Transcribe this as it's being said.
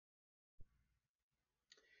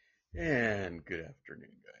And good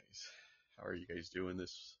afternoon, guys. How are you guys doing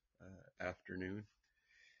this afternoon?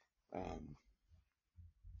 Um,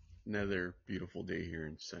 Another beautiful day here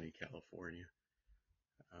in sunny California.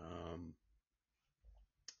 Um,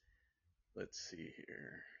 let's see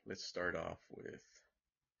here. Let's start off with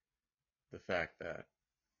the fact that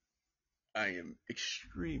I am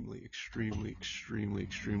extremely excited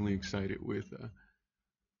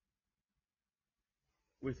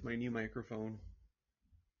with my new microphone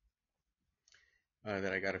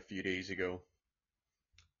that I got a few days ago,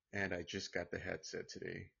 and I just got the headset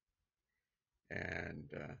today, and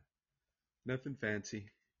nothing fancy.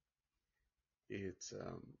 It's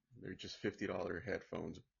they're just $50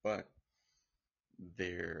 headphones, but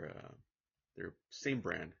they're same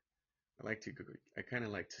brand. I like to I kind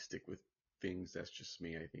of like to stick with things. That's just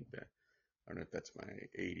me. I think that I don't know if that's my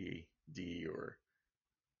ADD or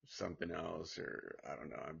something else, or I don't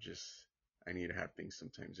know. I need to have things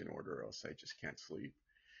sometimes in order, or else I just can't sleep.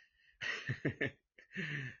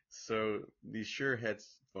 So these Shure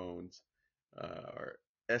headphones are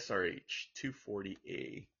SRH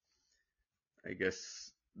 240A. I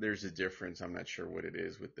guess there's a difference. I'm not sure what it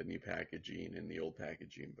is with the new packaging and the old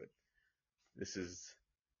packaging, but this is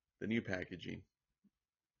the new packaging.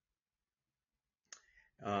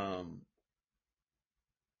 Um,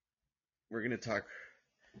 we're going to talk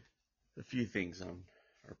a few things on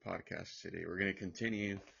our podcast today. We're going to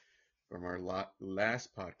continue from our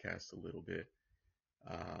last podcast a little bit,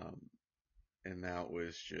 um, and that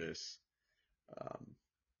was just um,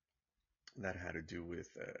 that had to do with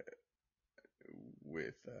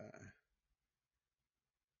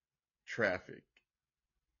traffic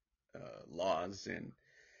laws and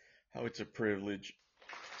how it's a privilege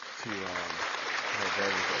to have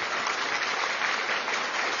driver's license.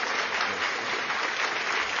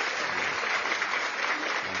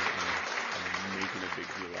 I'm making a big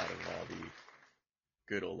deal out of all the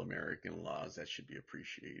good old American laws that should be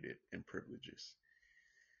appreciated and privileges.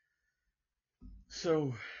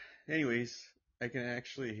 So, anyways, I can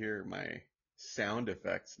actually hear my sound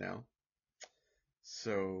effects now.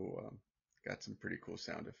 So, got some pretty cool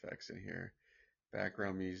sound effects in here.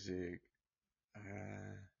 Background music.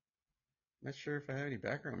 Not sure if I have any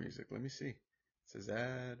background music. Let me see. It says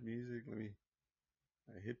add music. I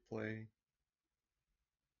hit play.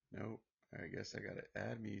 Nope. I guess I gotta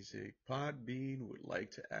add music. Podbean would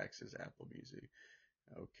like to access Apple Music.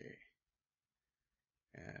 Okay.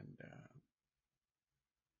 And,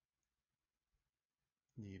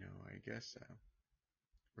 I guess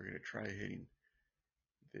we're gonna try hitting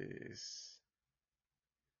this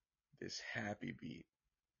this happy beat.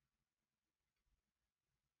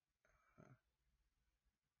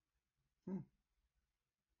 Hmm.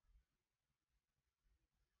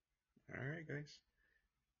 All right, guys.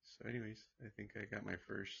 So, anyways, I think I got my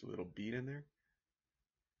first little beat in there.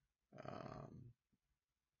 Um,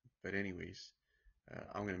 but anyways,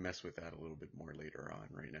 I'm gonna mess with that a little bit more later on.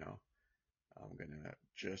 Right now, I'm gonna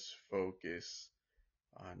just focus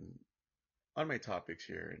on on my topics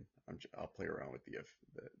here, and I'll play around with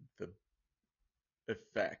the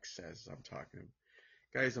effects as I'm talking.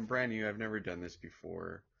 Guys, I'm brand new. I've never done this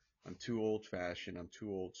before. I'm too old fashioned. I'm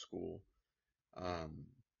too old school. Um,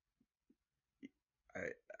 I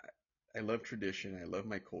I love tradition. I love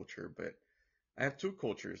my culture, but I have two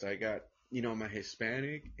cultures. I got my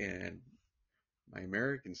Hispanic and my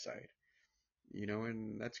American side.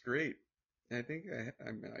 And that's great. And I think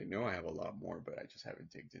I know I have a lot more, but I just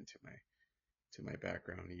haven't digged into my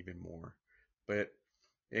background even more. But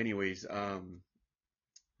anyways,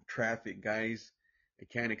 traffic, guys. I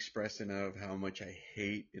can't express enough how much I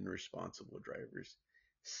hate irresponsible drivers.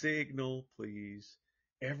 Signal, please.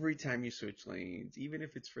 Every time you switch lanes, even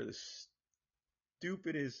if it's for the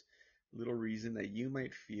stupidest little reason that you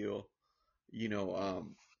might feel, you know,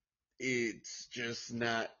 um, it's just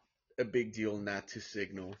not a big deal not to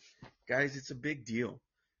signal. Guys, it's a big deal.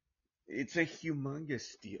 It's a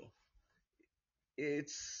humongous deal.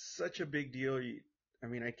 It's such a big deal. I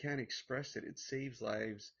mean, I can't express it. It saves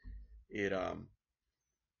lives. It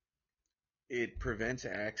prevents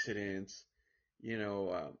accidents. You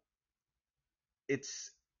know,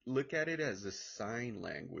 it's look at it as a sign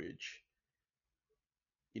language.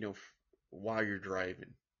 While you're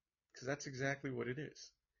driving, because that's exactly what it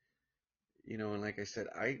is. And like I said,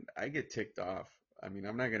 I get ticked off. I mean,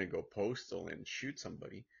 I'm not gonna go postal and shoot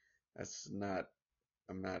somebody. That's not.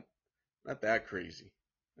 I'm not that crazy.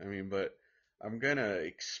 I mean, but I'm gonna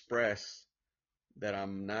express that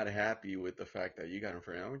I'm not happy with the fact that you got in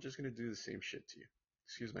front of me. I'm just gonna do the same shit to you.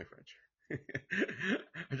 Excuse my French.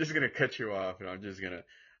 I'm just gonna cut you off, and I'm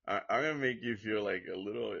gonna make you feel like a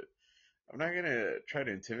little. I'm not gonna try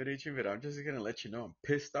to intimidate you, but I'm just gonna let you know I'm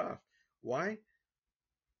pissed off. Why?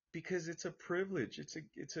 Because it's a privilege.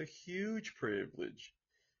 It's a huge privilege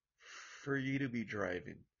for you to be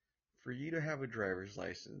driving, for you to have a driver's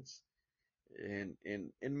license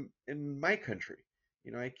in my country.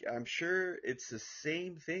 I'm sure it's the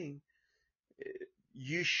same thing.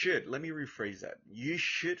 You should, let me rephrase that. You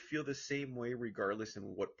should feel the same way regardless in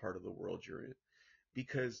what part of the world you're in,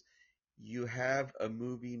 because you have a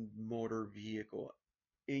moving motor vehicle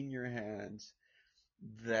in your hands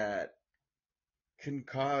that can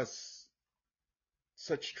cause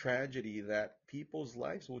such tragedy that people's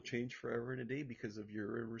lives will change forever in a day because of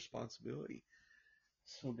your irresponsibility.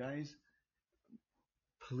 So, guys,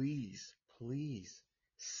 please, please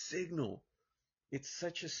signal. It's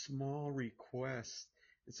such a small request.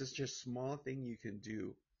 It's such a small thing you can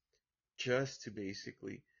do just to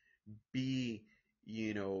basically be,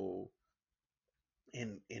 you know,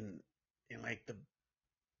 in in like the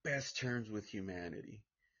best terms with humanity.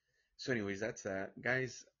 So, anyways, that's that,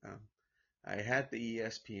 guys. I had the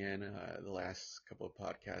ESPN, the last couple of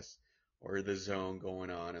podcasts, or the zone going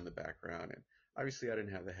on in the background, and obviously I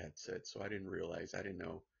didn't have the headset, so I didn't realize, I didn't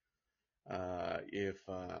know if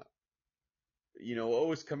what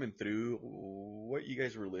was coming through, what you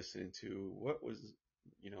guys were listening to, what was,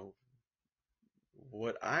 you know,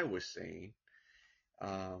 what I was saying,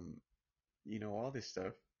 um, all this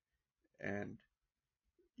stuff, and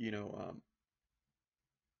you know,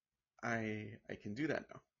 I can do that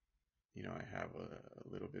now. I have a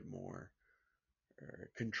little bit more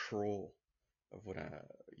control of what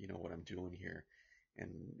I'm doing here,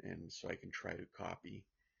 and so I can try to copy,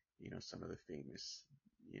 some of the famous,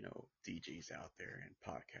 DJs out there and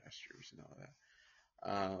podcasters and all that.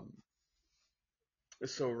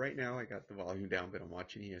 So right now I got the volume down, but I'm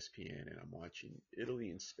watching ESPN and I'm watching Italy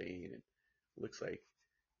and Spain, and it looks like,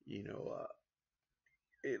 you know, uh,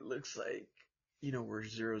 it looks like, we're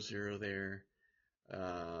 0-0 there.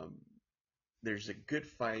 Um, there's a good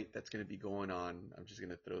fight that's going to be going on. I'm just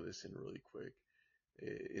going to throw this in really quick.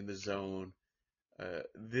 In the zone,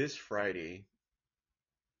 this Friday,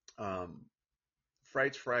 um,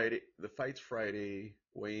 the fight's Friday,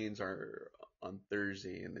 weigh-ins are on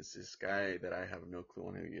Thursday, and it's this guy that I have no clue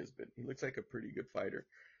on who he is, but he looks like a pretty good fighter,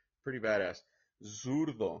 pretty badass.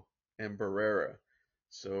 Zurdo and Barrera.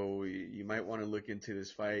 So you might want to look into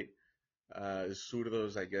this fight.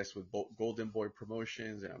 Zurdo's, I guess, with Golden Boy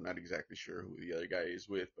Promotions, and I'm not exactly sure who the other guy is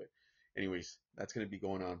with, but anyways, that's going to be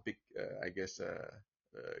going on. Big, I guess,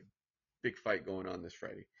 big fight going on this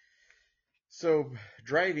Friday. So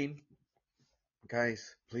driving,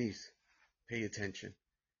 guys, please pay attention.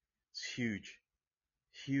 It's huge,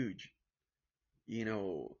 huge.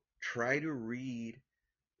 Try to read,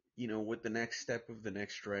 what the next step of the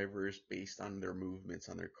next driver is based on their movements,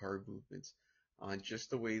 on their car movements, on just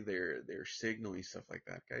the way they're signaling, stuff like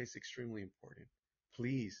that. Guys, extremely important.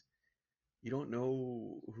 Please, you don't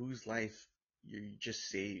know whose life you just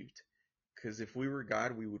saved. Because if we were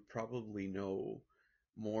God, we would probably know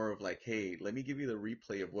more of like, hey, let me give you the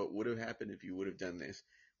replay of what would have happened if you would have done this.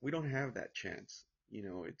 We don't have that chance.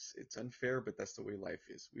 It's unfair, but that's the way life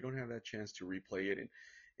is. We don't have that chance to replay it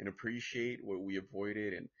and appreciate what we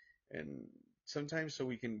avoided, and sometimes so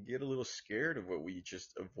we can get a little scared of what we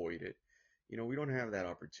just avoided. We don't have that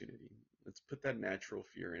opportunity. Let's put that natural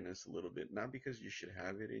fear in us a little bit, not because you should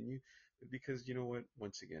have it in you, but because you know what?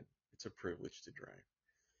 Once again, it's a privilege to drive.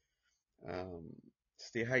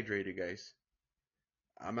 Stay hydrated, guys.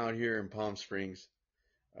 I'm out here in Palm Springs,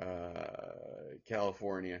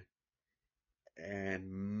 California,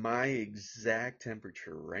 and my exact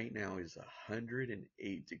temperature right now is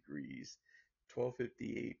 108 degrees,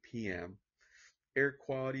 12:58 p.m. Air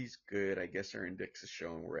quality's good. I guess our index is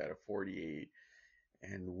showing we're at a 48,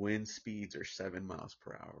 and wind speeds are 7 miles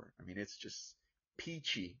per hour. I mean, it's just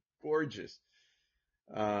peachy, gorgeous.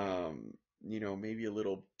 Maybe a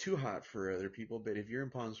little too hot for other people, but if you're in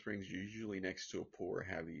Palm Springs, you're usually next to a pool or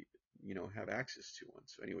have access to one.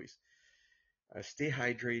 So, anyways, stay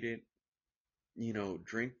hydrated.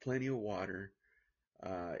 Drink plenty of water.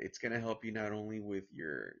 It's gonna help you not only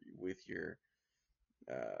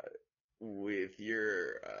uh, with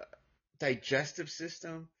your digestive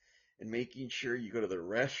system and making sure you go to the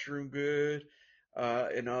restroom good,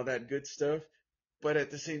 and all that good stuff. But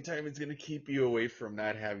at the same time, it's going to keep you away from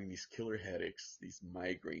not having these killer headaches, these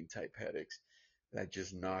migraine type headaches that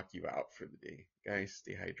just knock you out for the day. Guys,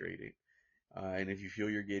 stay hydrated. And if you feel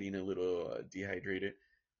you're getting a little dehydrated,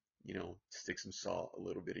 stick some salt a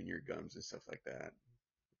little bit in your gums and stuff like that.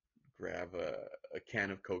 Grab a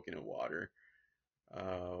can of coconut water,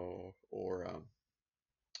 uh, or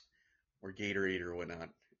Gatorade or whatnot.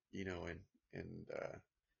 and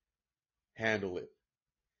handle it.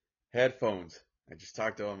 Headphones. I just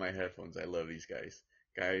talked about my headphones. I love these guys.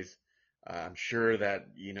 I'm sure that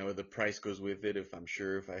the price goes with it. If I'm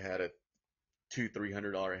sure if I had a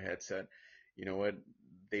 $200-300 headset, you know what,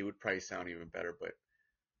 they would probably sound even better. But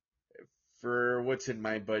for what's in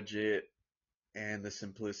my budget and the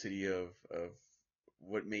simplicity of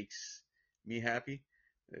what makes me happy,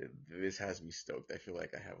 this has me stoked. I feel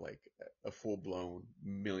like I have like a full blown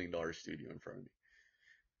 $1 million studio in front of me.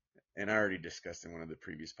 And I already discussed in one of the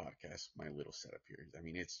previous podcasts my little setup here. I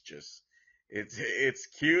mean, it's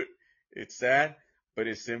cute, it's sad, but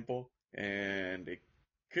it's simple, and it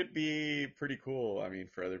could be pretty cool. I mean,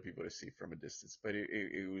 for other people to see from a distance, but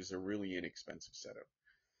it was a really inexpensive setup.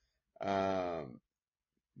 Um,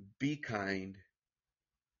 be kind.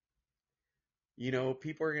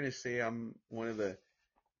 People are gonna say I'm one of the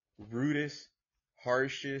rudest,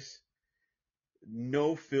 harshest,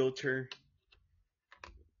 no filter,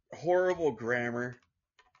 horrible grammar,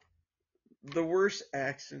 the worst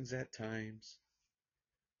accents at times.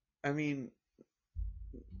 I mean,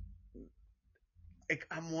 like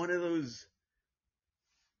I'm one of those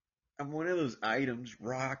items,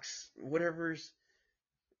 rocks, whatever's,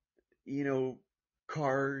 you know,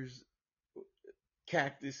 cars,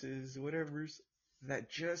 cactuses, whatever's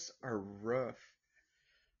that just are rough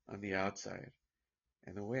on the outside.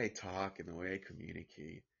 And the way I talk and the way I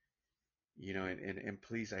communicate, and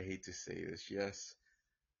please, I hate to say this, yes,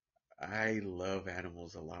 I love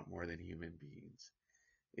animals a lot more than human beings.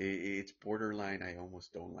 It's borderline, I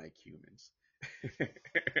almost don't like humans.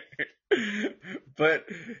 but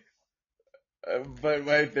but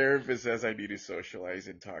my therapist says I need to socialize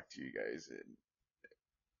and talk to you guys,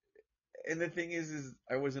 and the thing is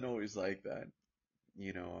I wasn't always like that.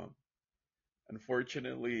 You know,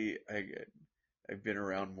 unfortunately, I've been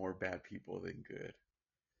around more bad people than good,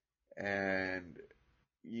 and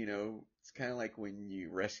it's kind of like when you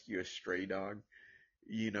rescue a stray dog.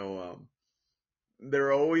 You know,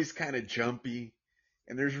 they're always kind of jumpy,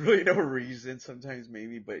 and there's really no reason sometimes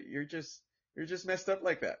maybe, but you're just messed up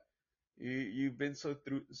like that. You've been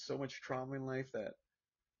through so much trauma in life that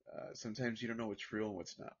sometimes you don't know what's real and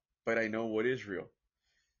what's not. But I know what is real.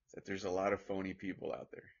 That there's a lot of phony people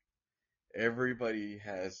out there. Everybody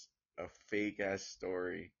has a fake ass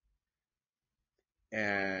story,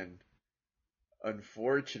 and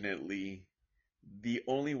unfortunately, the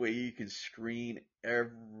only way you can screen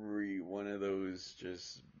every one of those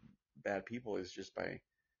just bad people is just by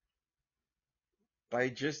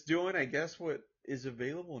just doing, I guess, what is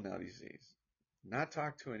available now these days. Not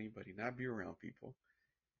talk to anybody, not be around people.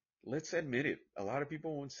 Let's admit it. A lot of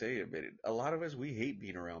people won't say it, but a lot of us, we hate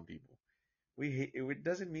being around people. We hate it. It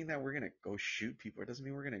doesn't mean that we're gonna go shoot people. It doesn't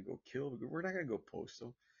mean we're gonna go kill. We're not gonna go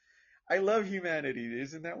postal. I love humanity.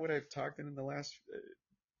 Isn't that what I've talked in the last,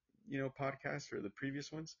 podcast or the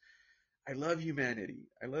previous ones? I love humanity.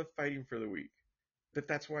 I love fighting for the weak. But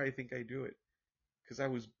that's why I think I do it. Because I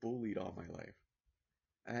was bullied all my life.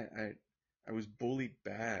 I, I, I was bullied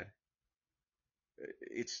bad.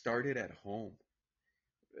 It started at home.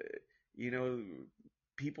 Uh, You know,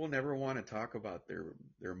 people never want to talk about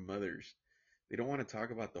their mothers. They don't want to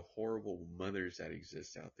talk about the horrible mothers that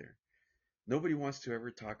exist out there. Nobody wants to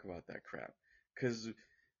ever talk about that crap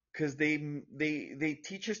because they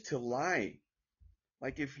teach us to lie.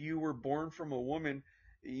 Like if you were born from a woman,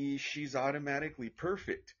 she's automatically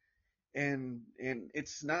perfect, and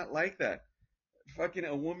it's not like that. Fucking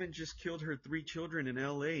a woman just killed her 3 children in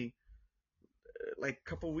L.A. Like a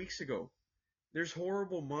couple weeks ago. There's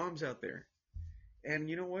horrible moms out there, and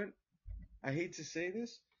you know what? I hate to say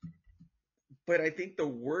this, but I think the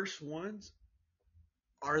worst ones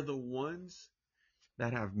are the ones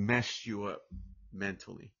that have messed you up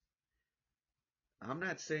mentally. I'm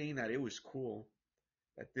not saying that it was cool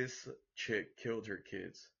that this chick killed her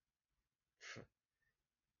kids.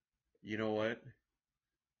 You know what?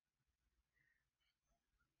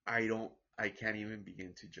 I can't even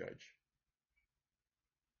begin to judge.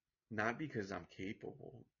 Not because I'm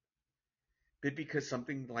capable, but because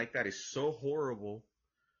something like that is so horrible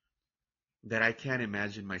that I can't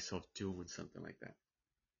imagine myself doing something like that.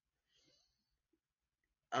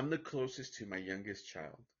 I'm the closest to my youngest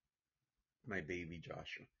child, my baby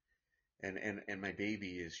Joshua. And my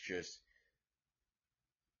baby is just,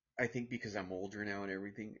 I think because I'm older now and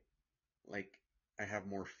everything, like I have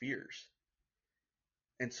more fears.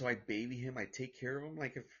 And so I baby him, I take care of him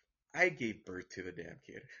like if I gave birth to the damn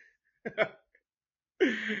kid.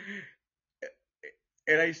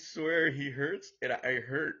 And I swear he hurts and I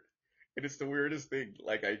hurt. And it's the weirdest thing.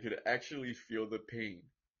 Like I could actually feel the pain.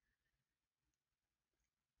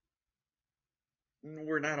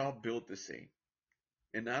 we're not all built the same.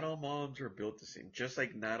 And not all moms are built the same, just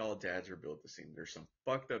like not all dads are built the same. There's some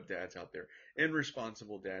fucked up dads out there,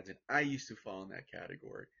 irresponsible dads, and I used to fall in that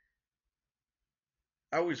category.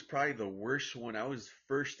 I was probably the worst one. I was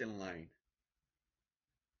first in line.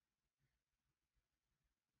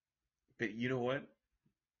 But you know what?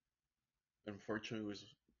 Unfortunately, it was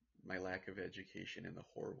my lack of education and the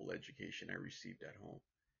horrible education I received at home.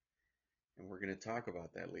 And we're going to talk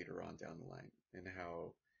about that later on down the line and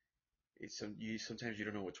how sometimes you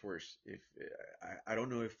don't know what's worse. If I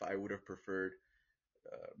don't know if I would have preferred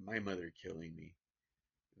my mother killing me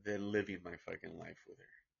than living my fucking life with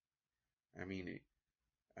her.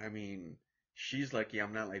 I mean, she's lucky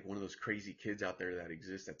I'm not like one of those crazy kids out there that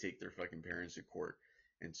exist that take their fucking parents to court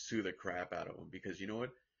and sue the crap out of them. Because you know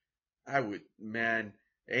what? I would, man,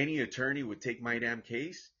 any attorney would take my damn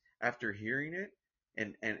case after hearing it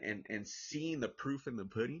and seeing the proof in the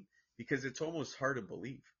pudding because it's almost hard to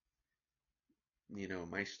believe,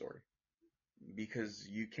 my story. Because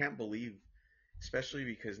you can't believe, especially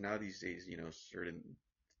because now these days, you know,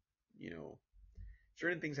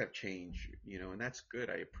 certain things have changed, and that's good.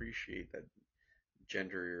 I appreciate that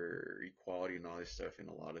gender equality and all this stuff and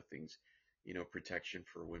a lot of things, protection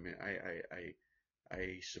for women.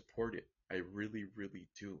 I support it. I really, really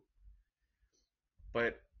do.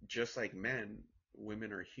 But just like men,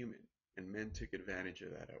 women are human, and men took advantage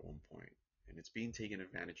of that at one point, and it's being taken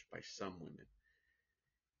advantage by some women.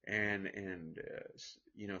 And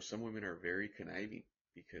some women are very conniving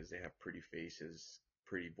because they have pretty faces,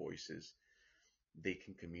 pretty voices. They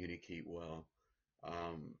can communicate well,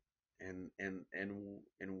 um, and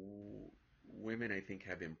women I think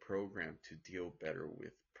have been programmed to deal better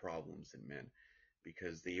with problems than men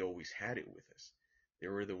because they always had it with us. They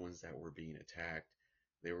were the ones that were being attacked.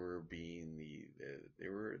 They were being they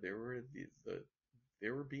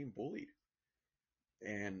were being bullied,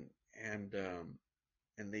 and and um,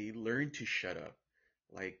 and they learned to shut up,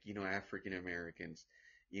 like African Americans.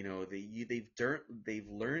 They've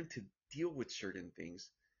learned to deal with certain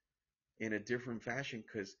things in a different fashion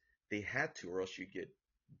because they had to, or else you get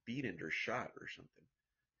beaten or shot or something.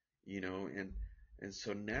 You know, and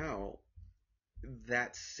so now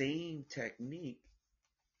that same technique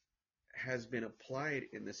has been applied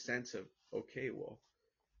in the sense of, okay, well,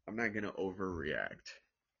 I'm not gonna overreact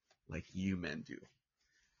like you men do.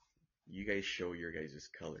 You guys show your guys'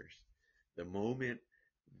 colors. The moment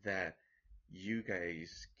that you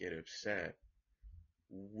guys get upset,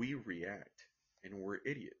 we react and we're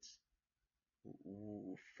idiots.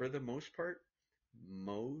 For the most part,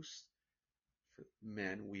 most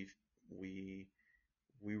men we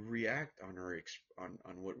we react on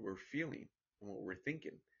on what we're feeling and what we're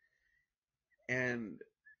thinking. And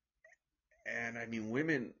I mean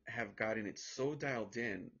women have gotten it so dialed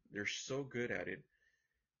in, they're so good at it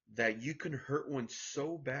that you can hurt one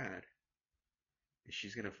so bad and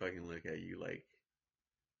she's gonna fucking look at you like,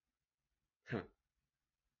 huh,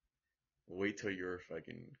 wait till your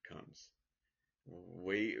fucking comes.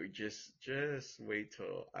 Wait, just wait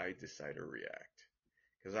till I decide to react.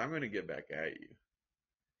 Because I'm gonna get back at you.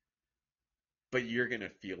 But you're gonna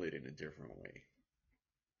feel it in a different way.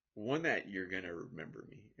 One that you're gonna remember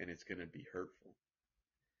me and it's gonna be hurtful.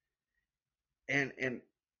 And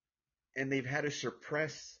they've had to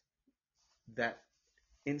suppress that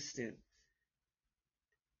instant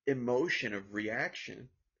emotion of reaction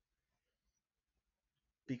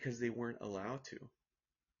because they weren't allowed to.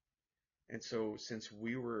 And so since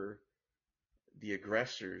we were the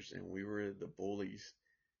aggressors and we were the bullies,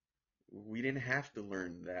 we didn't have to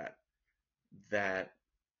learn that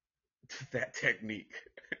that technique.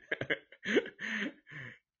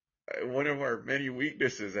 One of our many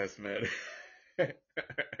weaknesses as men.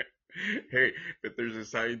 Hey, but there's a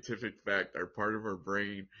scientific fact. Our part of our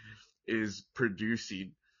brain is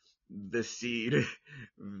producing the seed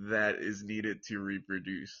that is needed to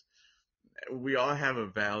reproduce. We all have a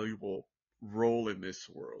valuable role in this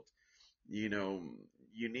world. You know,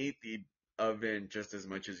 you need the oven just as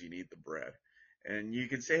much as you need the bread. And you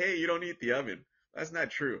can say, hey, you don't need the oven. That's not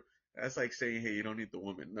true. That's like saying, hey, you don't need the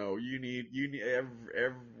woman. No, you need,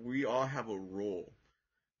 we all have a role.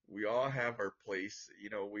 We all have our place.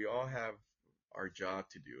 We all have our job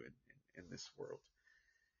to do in this world.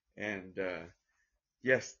 And,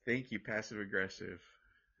 yes, thank you, passive aggressive.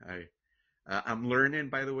 I, I'm learning,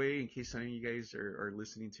 by the way, in case some of you guys are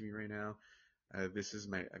listening to me right now. This is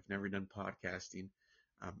I've never done podcasting.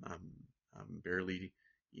 Um, I'm, I'm barely,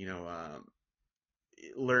 you know,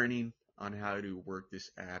 learning on how to work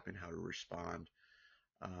this app and how to respond.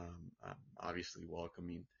 I'm obviously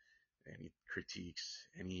welcoming any critiques,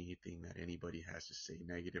 anything that anybody has to say,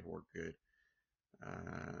 negative or good.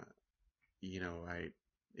 uh, I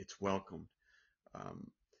it's welcomed. Um,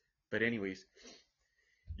 but anyways,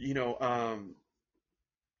 you know, um,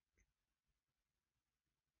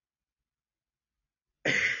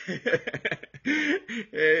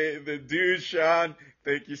 hey, the dude, Sean.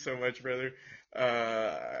 Thank you so much, brother.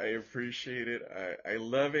 I appreciate it. I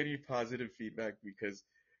love any positive feedback because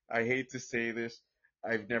I hate to say this.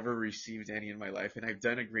 I've never received any in my life, and I've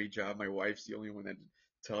done a great job. My wife's the only one that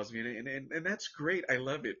tells me, and that's great. I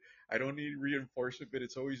love it. I don't need reinforcement, but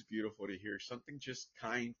it's always beautiful to hear something just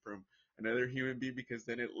kind from another human being because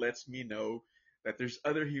then it lets me know that there's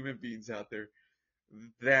other human beings out there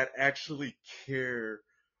that actually care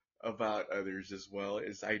about others as well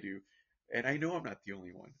as I do. And I know I'm not the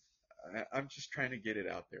only one. I'm just trying to get it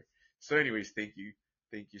out there. So, anyways, thank you.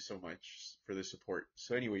 Thank you so much for the support.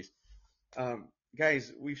 So, anyways, um,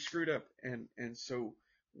 guys, we've screwed up, and so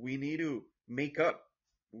we need to make up.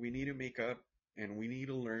 We need to make up, and we need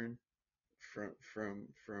to learn from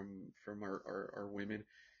our women,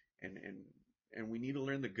 and and we need to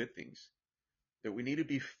learn the good things. That we need to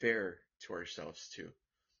be fair to ourselves too,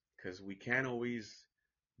 because we can't always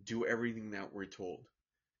do everything that we're told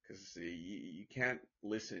because you can't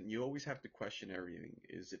listen. You always have to question everything.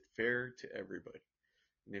 Is it fair to everybody?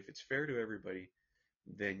 And if it's fair to everybody,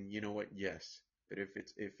 then you know what? Yes. But if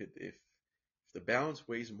the balance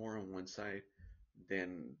weighs more on one side,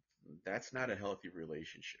 then that's not a healthy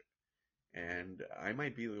relationship. And I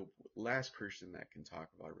might be the last person that can talk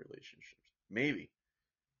about relationships.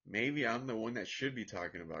 Maybe I'm the one that should be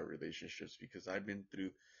talking about relationships because I've been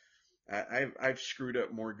through I've screwed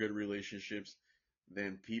up more good relationships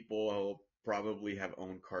than people probably have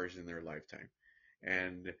owned cars in their lifetime.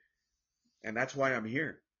 And and that's why I'm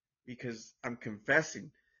here. Because I'm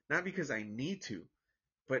confessing. Not because I need to,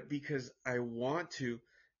 but because I want to,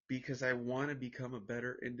 because I want to become a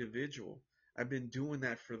better individual. I've been doing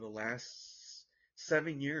that for the last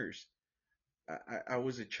 7 years. I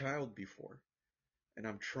was a child before, and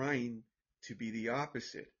I'm trying to be the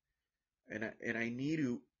opposite. And I need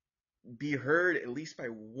to be heard at least by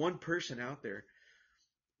one person out there,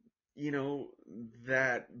 you know,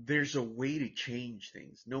 that there's a way to change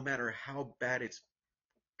things, no matter how bad it's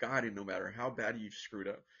gotten, no matter how bad you've screwed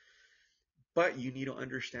up. But you need to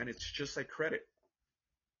understand it's just like credit.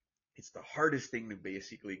 It's the hardest thing to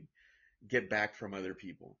basically get back from other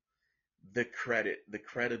people. The credit, the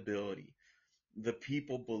credibility, the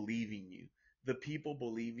people believing you, the people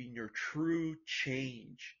believing your true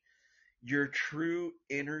change, your true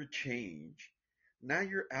inner change, not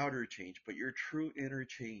your outer change, but your true inner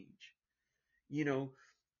change. You know,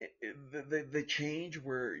 the change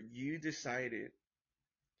where you decided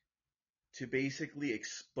to basically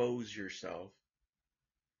expose yourself,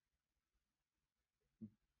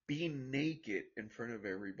 being naked in front of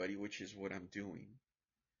everybody, which is what I'm doing.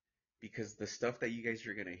 Because the stuff that you guys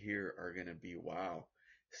are gonna hear are gonna be wow.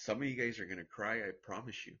 Some of you guys are gonna cry, I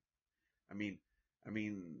promise you. I mean,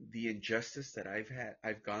 the injustice that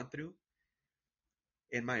I've gone through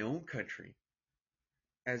in my own country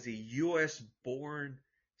as a U.S. born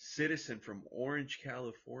citizen from Orange,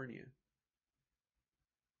 California.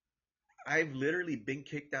 I've literally been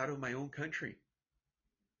kicked out of my own country.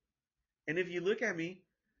 And if you look at me,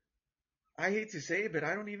 I hate to say it, but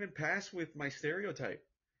I don't even pass with my stereotype.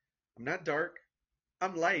 I'm not dark.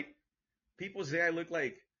 I'm light. People say I look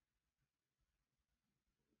like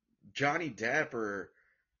Johnny Depp or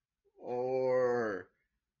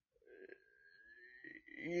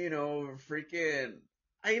freaking.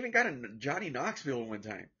 I even got a Johnny Knoxville one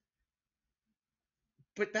time.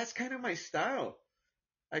 But that's kind of my style.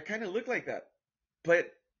 I kind of look like that.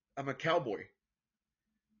 But I'm a cowboy.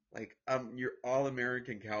 Like I'm your all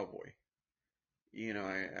American cowboy.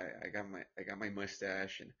 I got my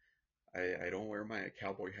mustache and I don't wear my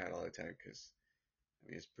cowboy hat all the time because I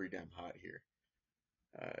mean it's pretty damn hot here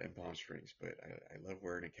in Palm Springs. But I love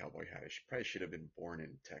wearing a cowboy hat. Probably should have been born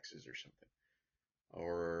in Texas or something,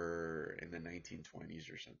 or in the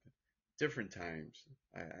 1920s or something. Different times.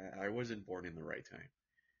 I wasn't born in the right time.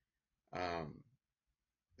 Um,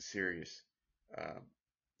 serious. Um,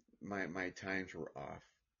 my times were off.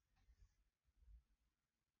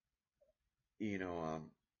 You know,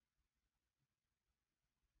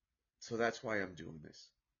 so that's why I'm doing this.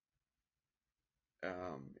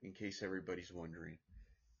 In case everybody's wondering,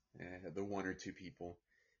 the one or two people,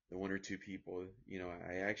 the one or two people,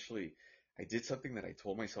 I did something that I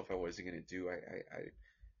told myself I wasn't gonna do. I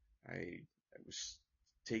was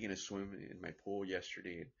taking a swim in my pool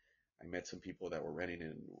yesterday, and I met some people that were renting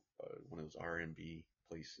in one of those R&B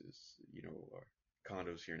places,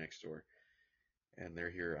 condos here next door. and they're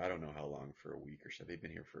here, I don't know how long, for a week or so. They've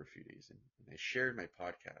been here for a few days, and I shared my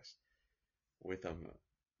podcast with them,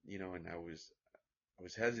 and I was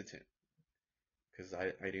hesitant because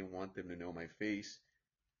I didn't want them to know my face.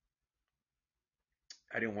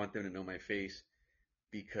 I didn't want them to know my face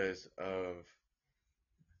because of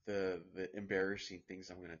the embarrassing things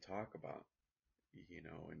I'm going to talk about,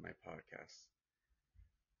 in my podcast.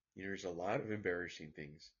 There's a lot of embarrassing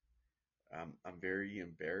things. I'm very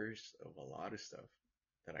embarrassed of a lot of stuff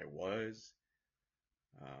that I was,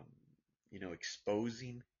 um,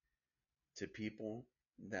 exposing to people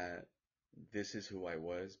that this is who I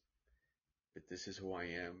was, but this is who I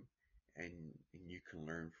am, and you can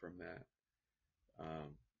learn from that.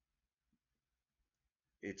 Um,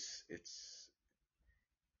 it's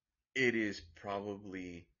it is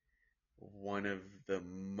probably one of the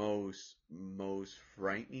most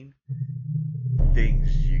frightening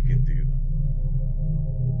things you can do,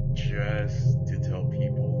 just to tell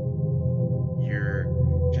people you're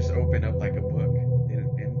just open up like a book,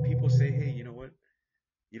 and people say, hey, you know what,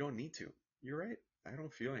 you don't need to. You're right, I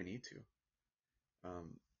don't feel I need to.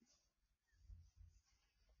 um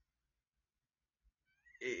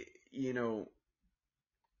it, you know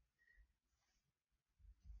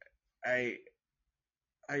I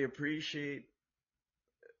I appreciate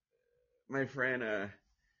my friend,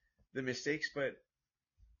 the mistakes, but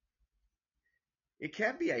it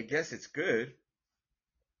can't be, I guess it's good,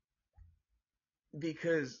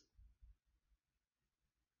 because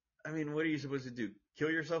I mean, what are you supposed to do?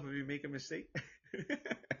 Kill yourself if you make a mistake?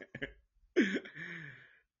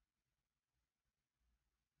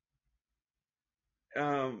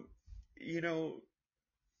 um, you know,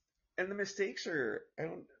 and the mistakes are, I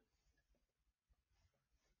don't,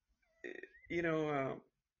 you know,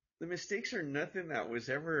 the mistakes are nothing that was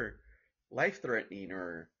ever life threatening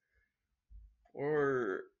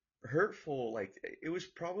or hurtful. Like, it was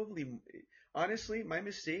probably, honestly, my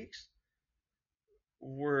mistakes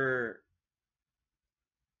were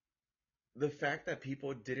the fact that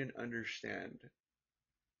people didn't understand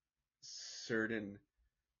certain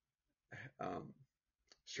um,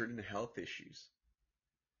 certain health issues.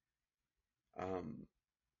 Um,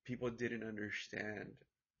 People didn't understand,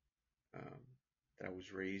 um, that I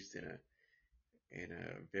was raised in a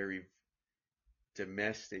very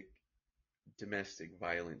domestic domestic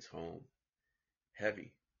violence home,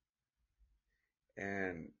 heavy,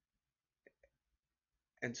 and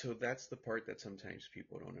so that's the part that sometimes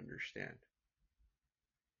people don't understand,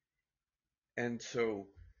 and so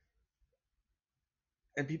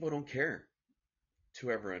and people don't care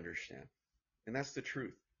to ever understand, and that's the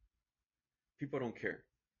truth. People don't care.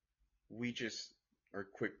 We just are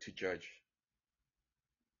quick to judge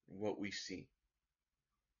what we see,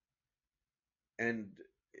 and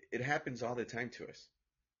it happens all the time to us,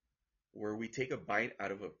 where we take a bite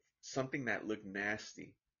out of something that looked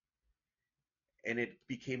nasty, and it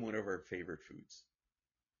became one of our favorite foods.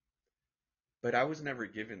 But I was never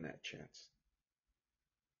given that chance.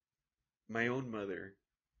 My own mother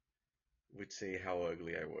would say how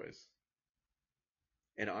ugly I was.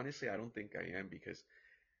 And honestly, I don't think I am, because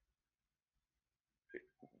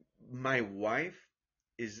my wife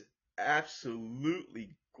is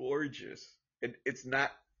absolutely gorgeous. And it's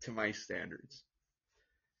not to my standards.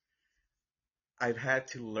 I've had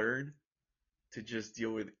to learn to just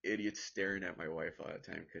deal with idiots staring at my wife all the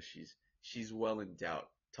time, because she's well endowed,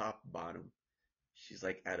 top bottom. She's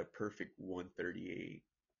like at a perfect 138,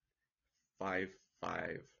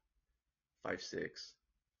 5'5", 5'6".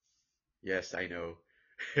 Yes, I know.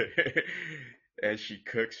 And she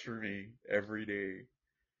cooks for me every day.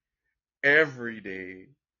 Every day.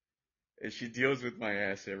 And she deals with my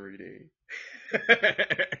ass every day.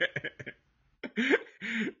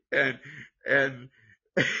 and and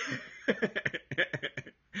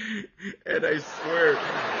and I swear,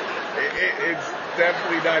 it's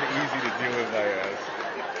definitely not easy to deal with my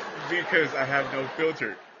ass, because I have no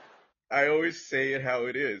filter. I always say it how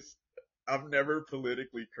it is. I'm never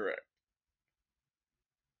politically correct.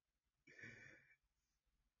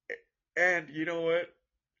 And you know what?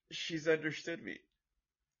 She's understood me.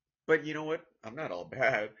 But you know what? I'm not all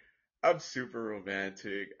bad. I'm super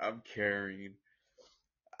romantic. I'm caring.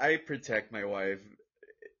 I protect my wife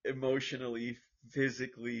emotionally,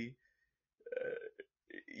 physically. Uh,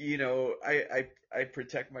 I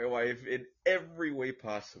protect my wife in every way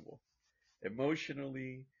possible.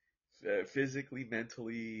 Emotionally, physically,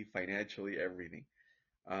 mentally, financially, everything.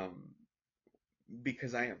 Um,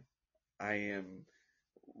 because I am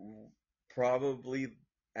probably,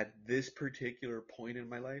 at this particular point in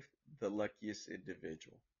my life, the luckiest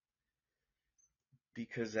individual,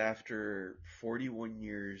 because after 41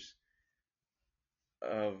 years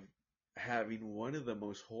of having one of the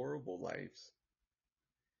most horrible lives.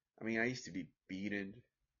 I mean, I used to be beaten,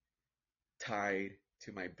 tied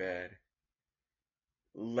to my bed,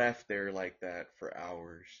 left there like that for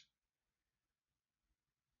hours.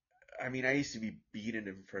 I mean, I used to be beaten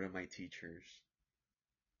in front of my teachers.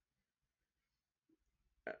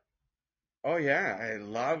 Oh yeah, I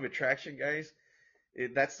love attraction, guys.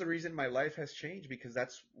 That's the reason my life has changed because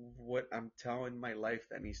that's what I'm telling my life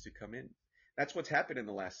that needs to come in. That's what's happened in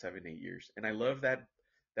the last 7, 8 years, and I love that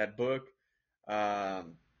book.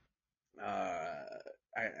 Um,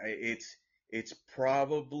 it's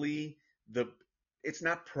probably the it's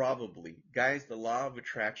not probably, guys, the law of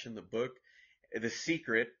attraction, the book, The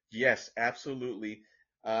Secret. Yes, absolutely.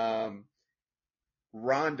 Um,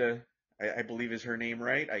 Rhonda, I believe is her name,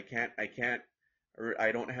 right?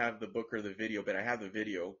 I don't have the book or the video, but I have the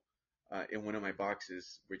video in one of my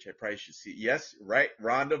boxes, which I probably should see. Yes, right,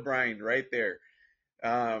 Rhonda Bryan, right there.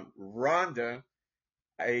 Rhonda,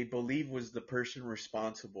 I believe, was the person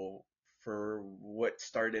responsible for what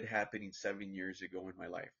started happening 7 years ago in my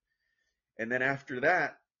life. And then after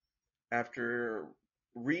that, after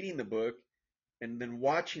reading the book and then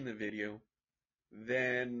watching the video,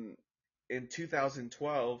 then in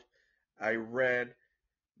 2012, I read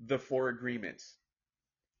The Four Agreements.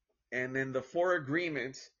 And then The Four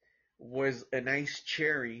Agreements was a nice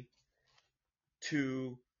cherry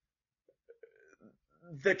to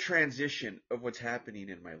the transition of what's happening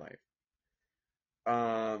in my life.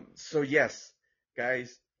 So yes,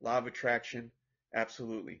 guys, law of attraction,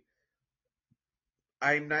 absolutely.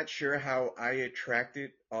 I'm not sure how I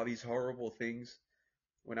attracted all these horrible things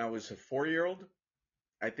when I was a 4 year old.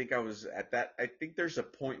 I think I was at that. I think there's a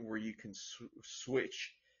point where you can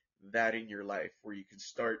switch that in your life, where you can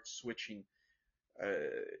start switching uh,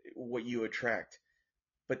 what you attract.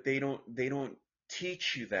 But they don't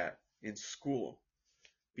teach you that in school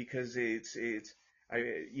because it's I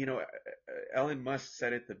you know Elon Musk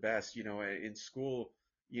said it the best. In school,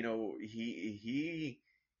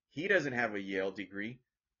 he doesn't have a Yale degree,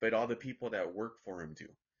 but all the people that work for him do,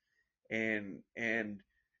 and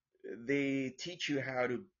they teach you how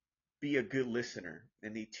to be a good listener,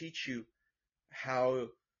 and they teach you how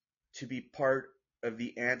to be part of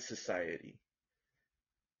the ant society.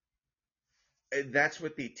 And that's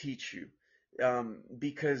what they teach you,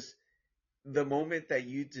 because the moment that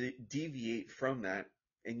you deviate from that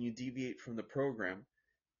and you deviate from the program,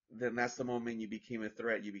 then that's the moment you became a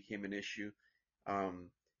threat, you became an issue.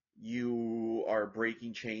 Um, you are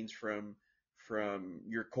breaking chains from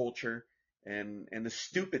your culture and the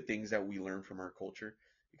stupid things that we learn from our culture,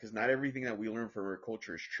 because not everything that we learn from our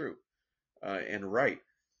culture is true and right.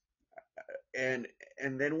 And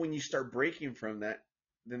and then when you start breaking from that,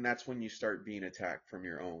 then that's when you start being attacked from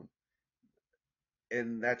your own.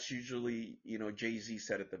 And that's usually, Jay-Z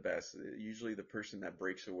said it the best. Usually the person that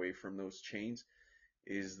breaks away from those chains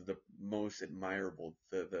is the most admirable,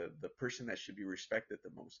 the person that should be respected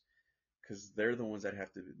the most, because they're the ones that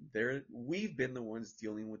have to. We've been the ones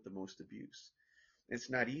dealing with the most abuse. It's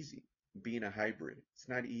not easy being a hybrid. It's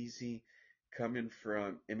not easy coming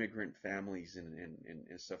from immigrant families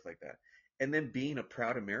and stuff like that, and then being a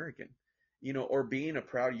proud American, or being a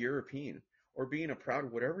proud European, or being a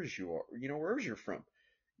proud whatever you are, wherever you're from.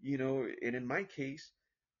 And in my case,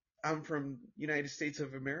 I'm from United States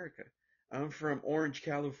of America. I'm from Orange,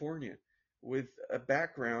 California, with a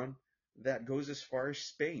background that goes as far as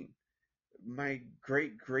Spain. My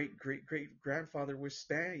great great great great grandfather was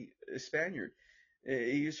a Spaniard.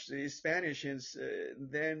 He's Spanish, and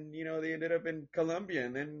then they ended up in Colombia,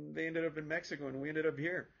 and then they ended up in Mexico, and we ended up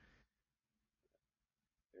here.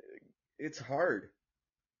 It's hard,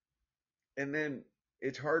 and then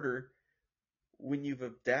it's harder when you've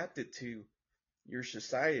adapted to your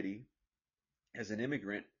society as an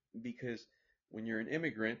immigrant, because when you're an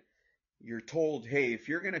immigrant, you're told, hey, if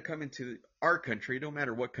you're going to come into our country, no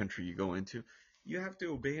matter what country you go into, you have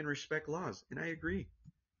to obey and respect laws. And I agree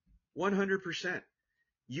 100%.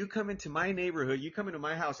 You come into my neighborhood, you come into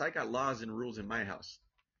my house, I got laws and rules in my house.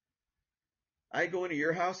 I go into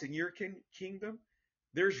your house in your kingdom,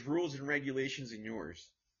 there's rules and regulations in yours.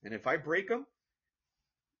 And if I break them,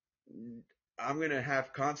 I'm going to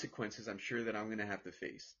have consequences I'm sure that I'm going to have to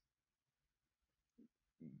face.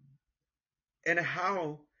 And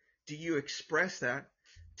how do you express that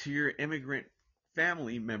to your immigrant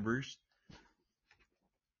family members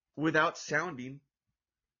without sounding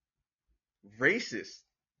racist?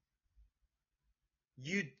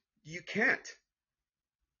 You you can't,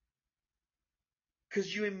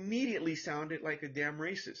 because you immediately sounded like a damn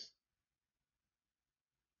racist.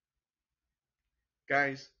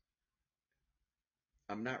 Guys,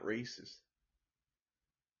 I'm not racist.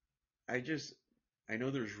 I just, I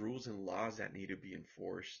know there's rules and laws that need to be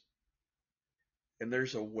enforced. And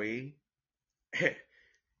there's a way.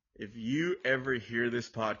 If you ever hear this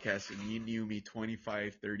podcast and you knew me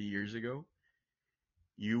 25, 30 years ago,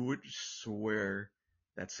 you would swear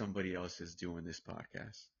that somebody else is doing this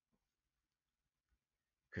podcast.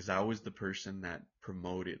 Because I was the person that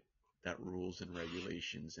promoted that rules and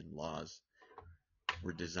regulations and laws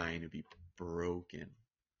were designed to be broken.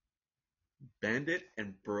 Bended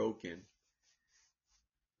and broken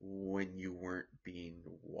when you weren't being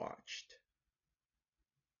watched.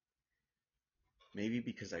 Maybe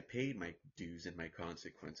because I paid my dues and my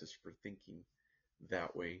consequences for thinking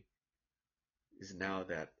that way is now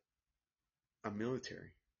that I'm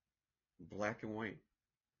military, black and white.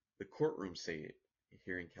 The courtrooms say it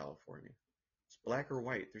here in California. It's black or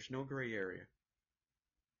white. There's no gray area.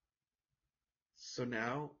 So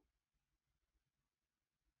now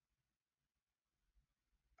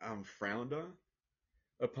I'm frowned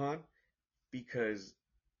upon because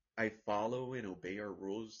I follow and obey our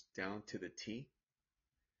rules down to the T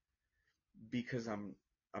because I'm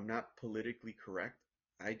not politically correct.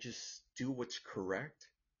 I just do what's correct.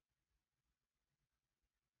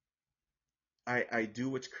 I do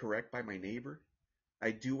what's correct by my neighbor.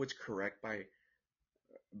 I do what's correct by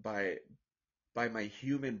by my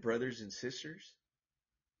human brothers and sisters.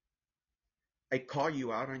 I call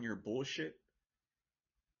you out on your bullshit.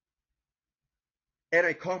 And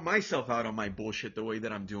I call myself out on my bullshit the way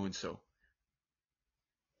that I'm doing so.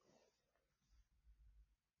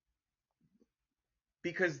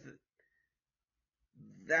 Because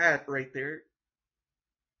that right there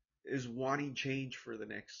is wanting change for the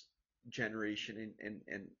next generation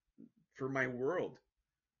and for my world.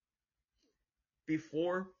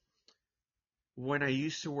 Before, when I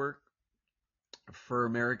used to work for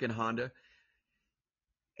American Honda,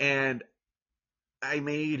 and I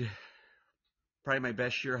made probably my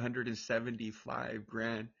best year 175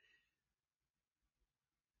 grand,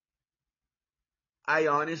 I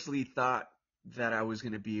honestly thought that I was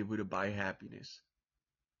going to be able to buy happiness.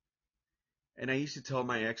 And I used to tell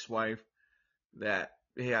my ex-wife that,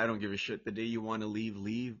 hey, I don't give a shit. The day you want to leave,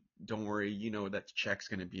 leave. Don't worry. You know that check's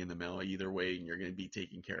going to be in the mail either way and you're going to be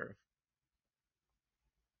taken care of.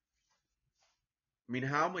 I mean,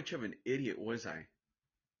 how much of an idiot was I?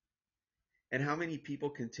 And how many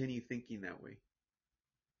people continue thinking that way?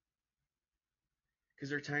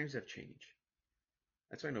 Because their times have changed.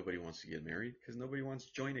 That's why nobody wants to get married, because nobody wants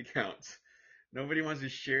joint accounts. Nobody wants to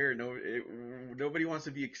share. Nobody wants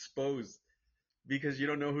to be exposed because you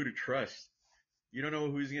don't know who to trust. You don't know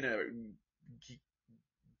who's going to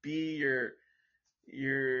be your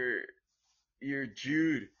your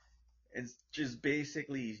Jude and just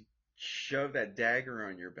basically shove that dagger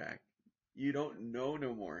on your back. You don't know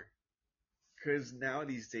no more. Because now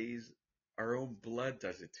these days, our own blood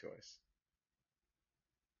does it to us.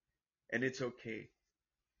 And it's okay.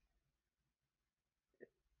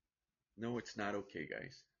 No, it's not okay,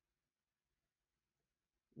 guys.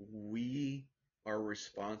 We are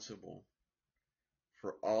responsible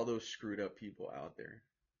for all those screwed up people out there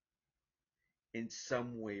in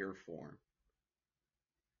some way or form.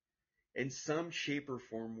 In some shape or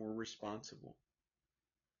form, we're responsible.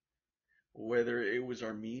 Whether it was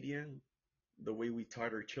our media, the way we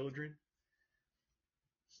taught our children,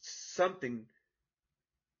 something,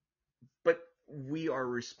 but we are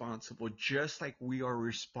responsible, just like we are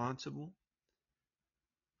responsible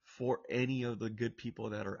for any of the good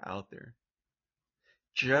people that are out there.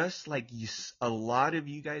 Just like a lot of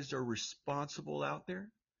you guys are responsible out there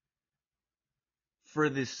for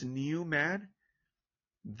this new man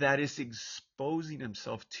that is exposing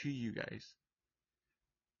himself to you guys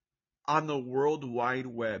on the World Wide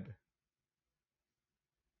Web.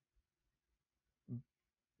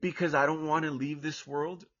 Because I don't want to leave this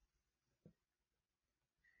world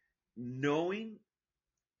knowing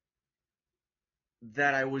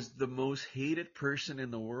that I was the most hated person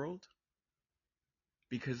in the world,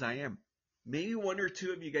 because I am. Maybe one or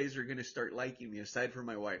two of you guys are going to start liking me aside from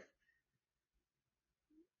my wife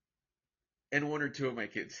and one or two of my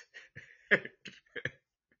kids.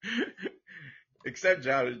 Except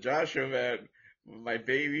Joshua, man, my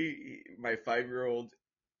baby, my 5-year-old,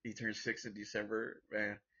 he turns 6 in December,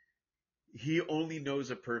 man. He only knows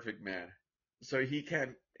a perfect man. So he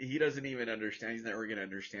doesn't even understand. He's never going to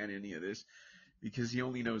understand any of this because he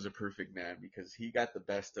only knows a perfect man because he got the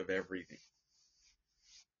best of everything.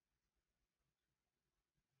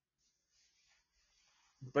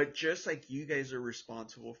 But just like you guys are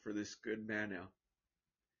responsible for this good man now,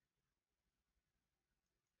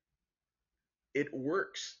 it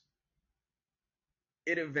works.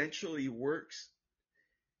 It eventually works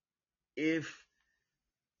if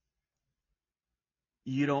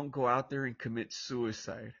you don't go out there and commit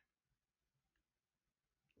suicide,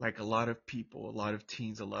 like a lot of people, a lot of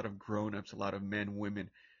teens, a lot of grown-ups, a lot of men, women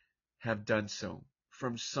have done so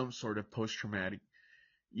from some sort of post-traumatic,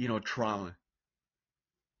 trauma.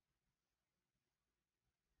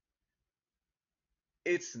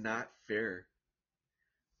 It's not fair.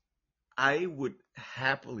 I would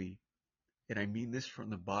happily, and I mean this from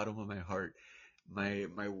the bottom of my heart, my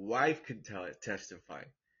wife can testify.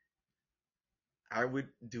 I would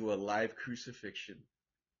do a live crucifixion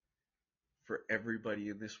for everybody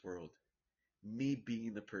in this world. Me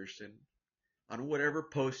being the person on whatever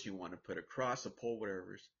post you want to put, across a pole,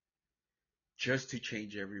 whatever, just to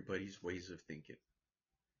change everybody's ways of thinking.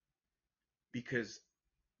 Because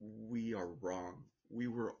we are wrong. We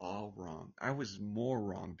were all wrong. I was more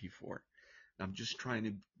wrong before. I'm just trying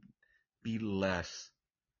to be less.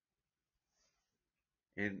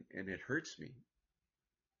 And it hurts me.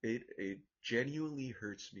 It genuinely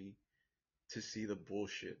hurts me to see the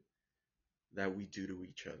bullshit that we do to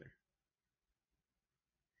each other.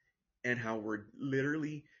 And how we're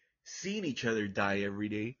literally seeing each other die every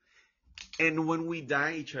day. And when we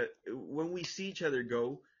when we see each other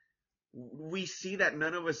go, we see that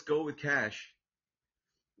none of us go with cash.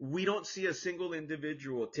 We don't see a single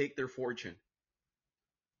individual take their fortune.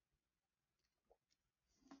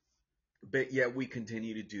 But yet we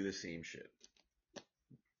continue to do the same shit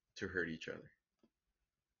to hurt each other.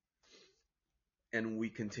 And we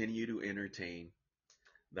continue to entertain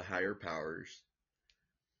the higher powers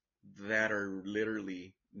that are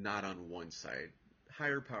literally not on one side.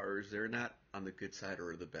 Higher powers, they're not on the good side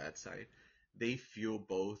or the bad side. They fuel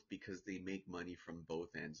both because they make money from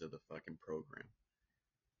both ends of the fucking program.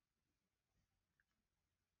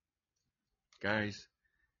 Guys,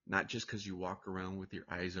 not just because you walk around with your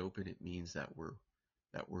eyes open, it means that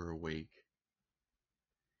we're awake.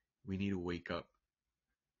 We need to wake up.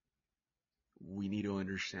 We need to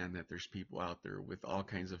understand that there's people out there with all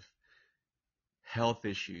kinds of health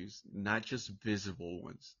issues, not just visible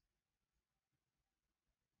ones.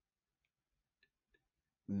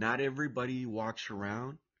 Not everybody walks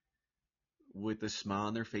around with a smile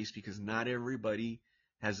on their face because not everybody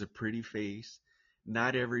has a pretty face.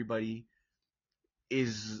 Not everybody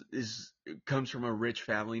is comes from a rich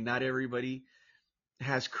family. Not everybody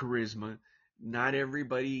has charisma. Not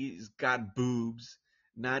everybody's got boobs.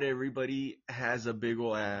 Not everybody has a big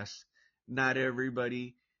ol' ass. Not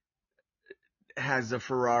everybody has a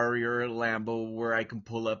Ferrari or a Lambo where I can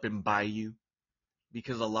pull up and buy you,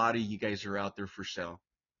 because a lot of you guys are out there for sale.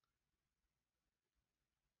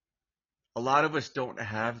 A lot of us don't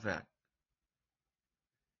have that.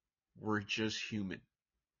 We're just human.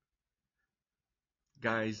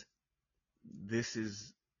 Guys, this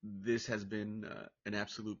has been an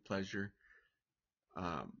absolute pleasure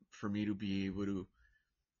for me to be able to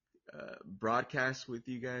broadcast with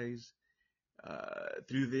you guys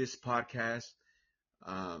through this podcast.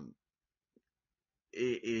 Um,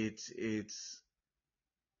 it's been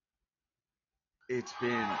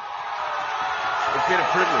a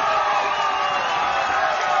privilege,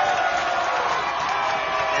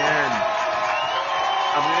 and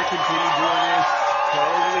I'm gonna continue doing this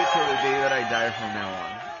probably till the day that I die from now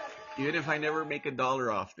on, even if I never make $1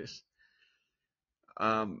 off this.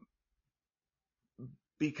 Um,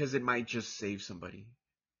 because it might just save somebody,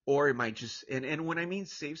 or it might just, and when I mean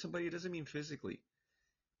save somebody, it doesn't mean physically,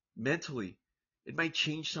 mentally. It might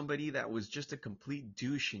change somebody that was just a complete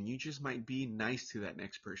douche, and you just might be nice to that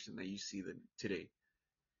next person that you see today,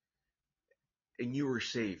 and you were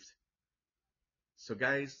saved. So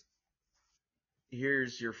guys,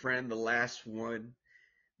 here's your friend, the last one,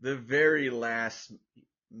 the very last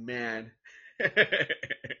man, the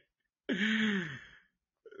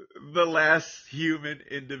last human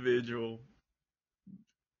individual,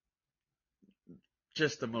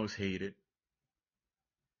 just the most hated,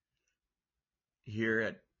 here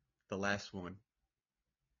at the last one,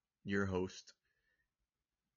 your host,